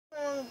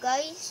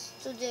Guys,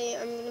 today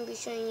I'm going to be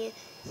showing you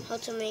how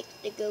to make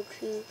the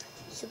Goku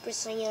Super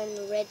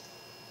Saiyan Red,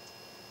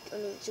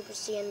 Super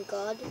Saiyan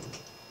God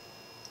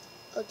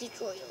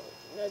tutorial.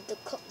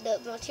 The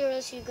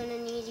materials you're going to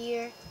need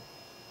here,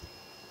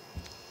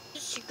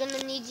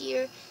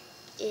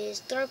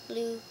 is dark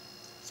blue,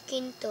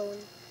 skin tone,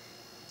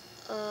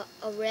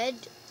 a red,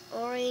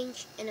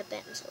 orange, and a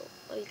pencil.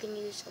 Or you can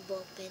use a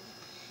ball pen.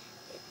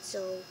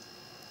 So,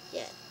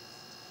 yeah,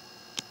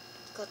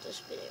 cut this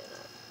video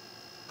now.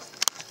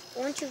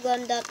 Once you've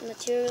got that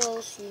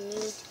materials, you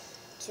need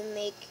to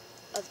make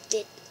a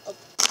bit of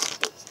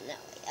space. Now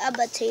I have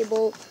a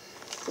table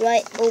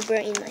right over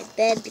in my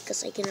bed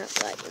because I cannot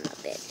write in my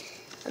bed.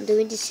 I'm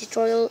doing this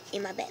tutorial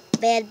in my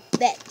bed,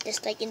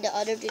 just like in the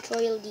other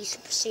tutorial, the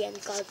Super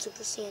Saiyan God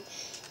Super Saiyan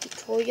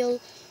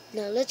tutorial.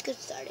 Now let's get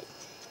started.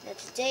 Now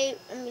today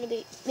I'm gonna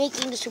be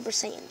making the Super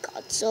Saiyan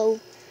God. So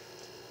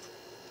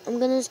I'm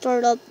gonna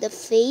start up the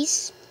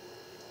face.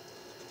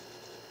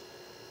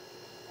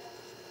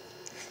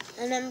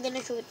 And I'm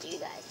gonna show it to you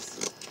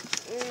guys.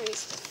 Here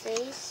is the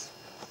face.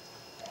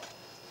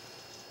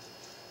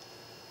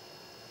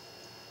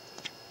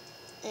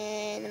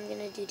 And I'm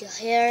gonna do the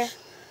hair.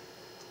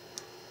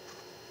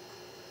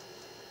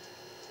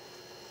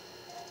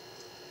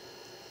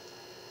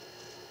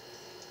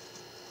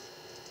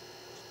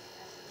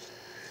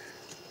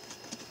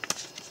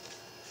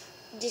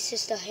 This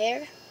is the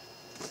hair.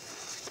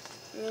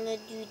 I'm gonna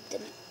do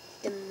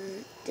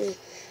the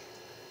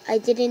I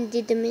didn't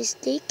do the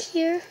mistake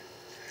here.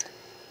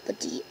 But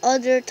the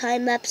other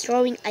time-lapse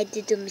drawing, I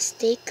did a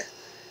mistake.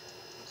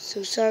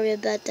 So sorry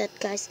about that,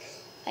 guys.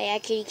 I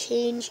actually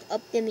changed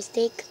up the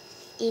mistake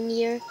in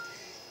here.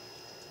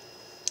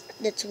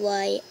 That's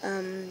why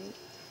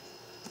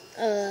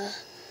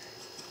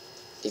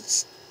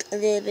it's a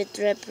little bit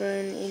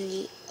different in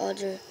the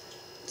other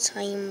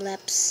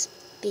time-lapse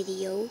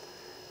video.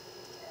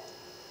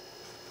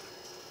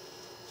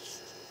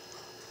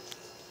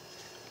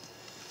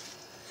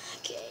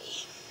 Okay.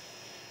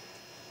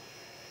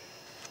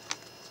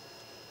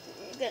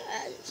 I'm gonna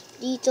add some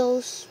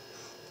details.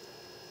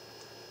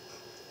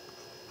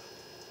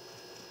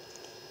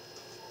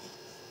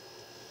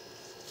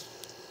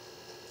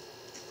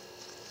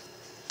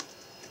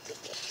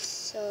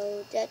 So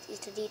that is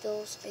the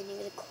details, and I'm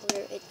gonna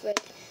color it red.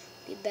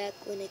 Be back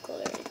when I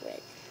color it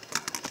red.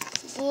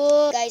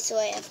 Whoa. Guys, so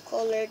I have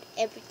colored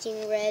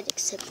everything red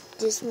except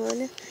this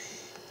one.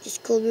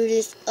 Just color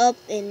this up,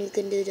 and you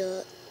can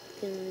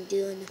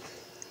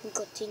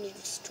continue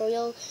the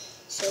tutorial.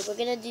 So we're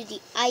gonna do the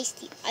eyes.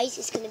 The eyes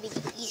is gonna be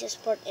the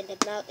easiest part, and the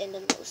mouth and the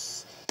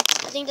nose.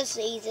 I think that's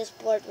the easiest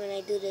part when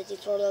I do the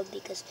tutorial,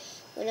 because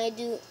when I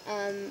do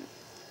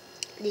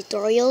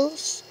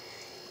tutorials,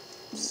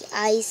 the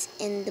eyes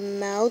and the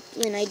mouth,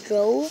 when I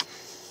draw,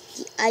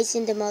 the eyes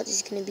and the mouth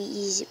is gonna be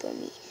easy for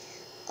me.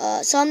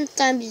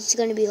 Sometimes it's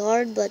gonna be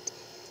hard, but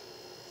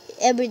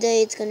every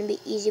day it's gonna be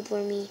easy for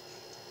me.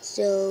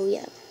 So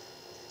yeah,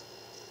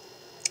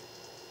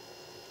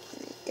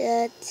 like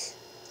that.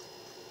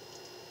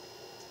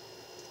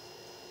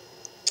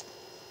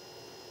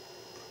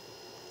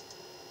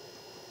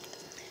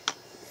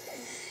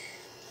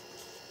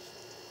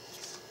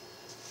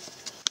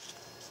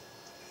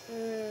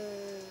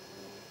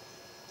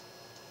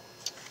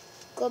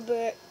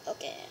 Cover.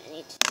 Okay, I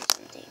need to do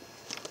something.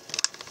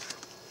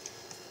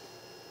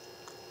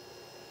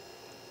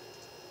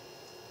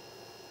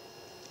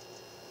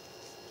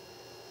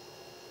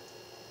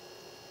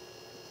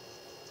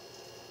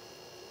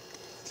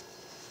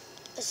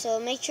 So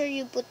make sure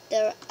you put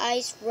the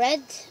eyes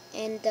red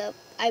and the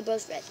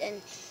eyebrows red,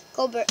 and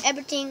cover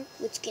everything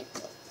with skin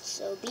tone.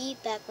 So be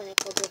back when I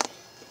cover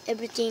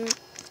everything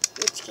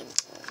with skin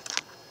tone.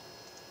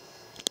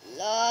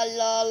 La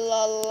la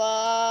la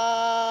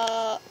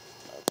la.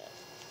 Okay,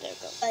 there we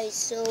go. Guys,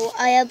 so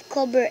I have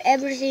covered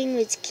everything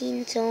with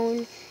skin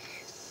tone,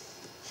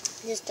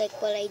 just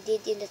like what I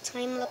did in the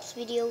time-lapse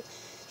video.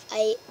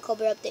 I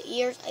cover up the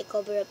ears, I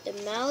cover up the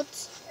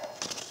mouth.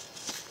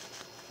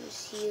 You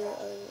see,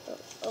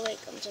 oh wait,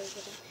 I'm sorry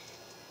for that.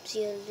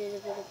 See a little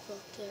bit of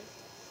block there.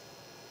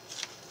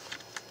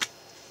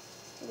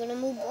 I'm gonna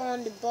move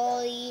on the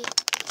body.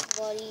 The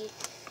body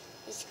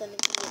is gonna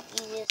be the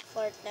easiest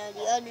part. Now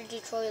the other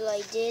tutorial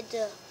I did,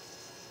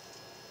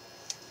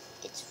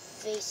 it's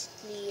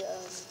basically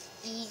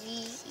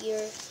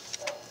easier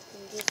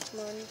than this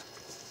one.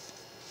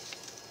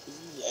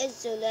 Yes,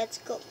 so let's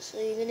go. So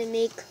you're gonna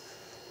make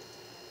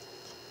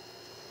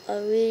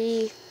a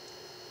really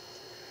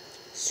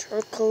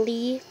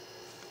circly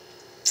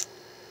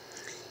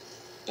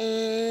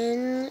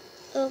and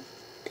a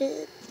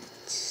bit.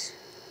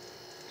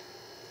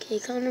 Okay,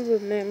 kind of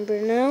remember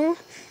now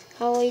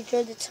how I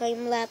draw the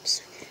time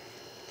lapse.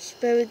 It's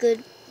very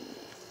good.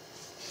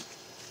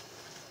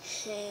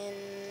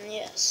 And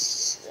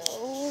yes,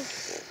 so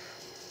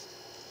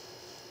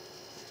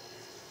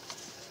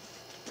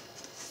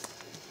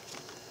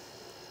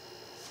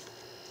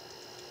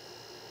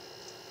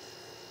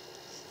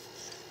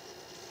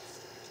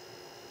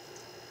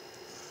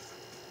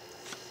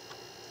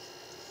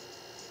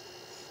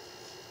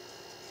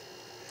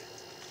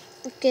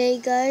Okay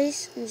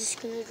guys, I'm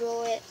just gonna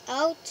draw it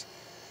out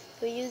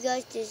for you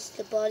guys. This is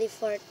the body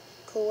part.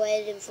 Go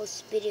ahead and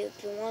post the video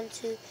if you want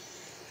to.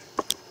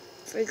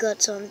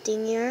 Forgot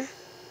something here.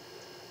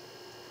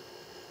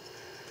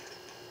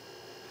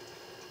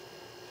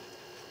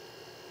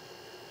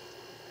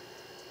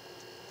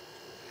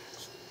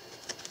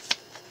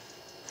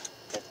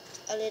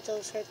 A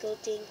little circle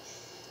thing,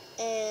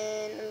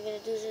 and I'm gonna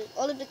do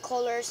all of the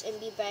colors and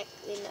be back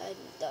when I'm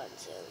done.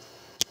 So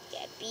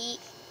yeah, be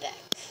back.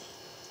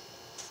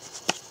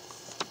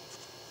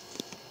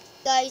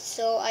 Guys,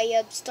 so I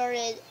have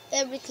started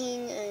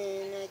everything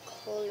and I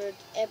colored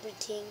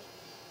everything.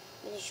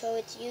 I'm going to show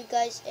it to you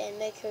guys and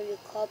make sure you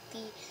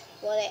copy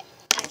what I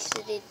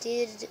actually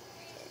did.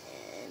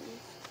 And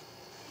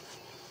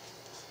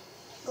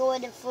go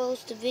ahead and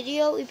post the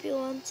video if you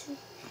want to.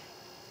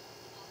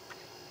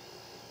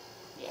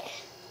 Yeah.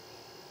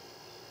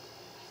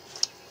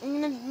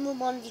 I'm going to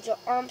move on to the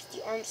arms.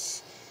 The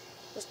arms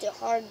was the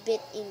hard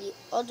bit in the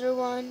other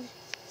one.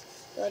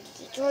 The other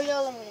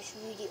tutorial. I'm going to show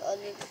you the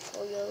other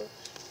tutorial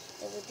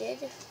that we did.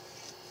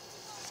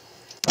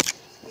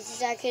 This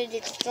is actually the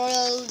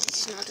tutorial.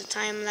 This is not the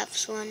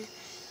time-lapse one.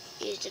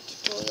 Is the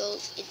tutorial.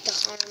 It's the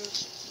harm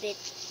bit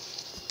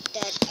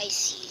that I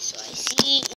see. So I see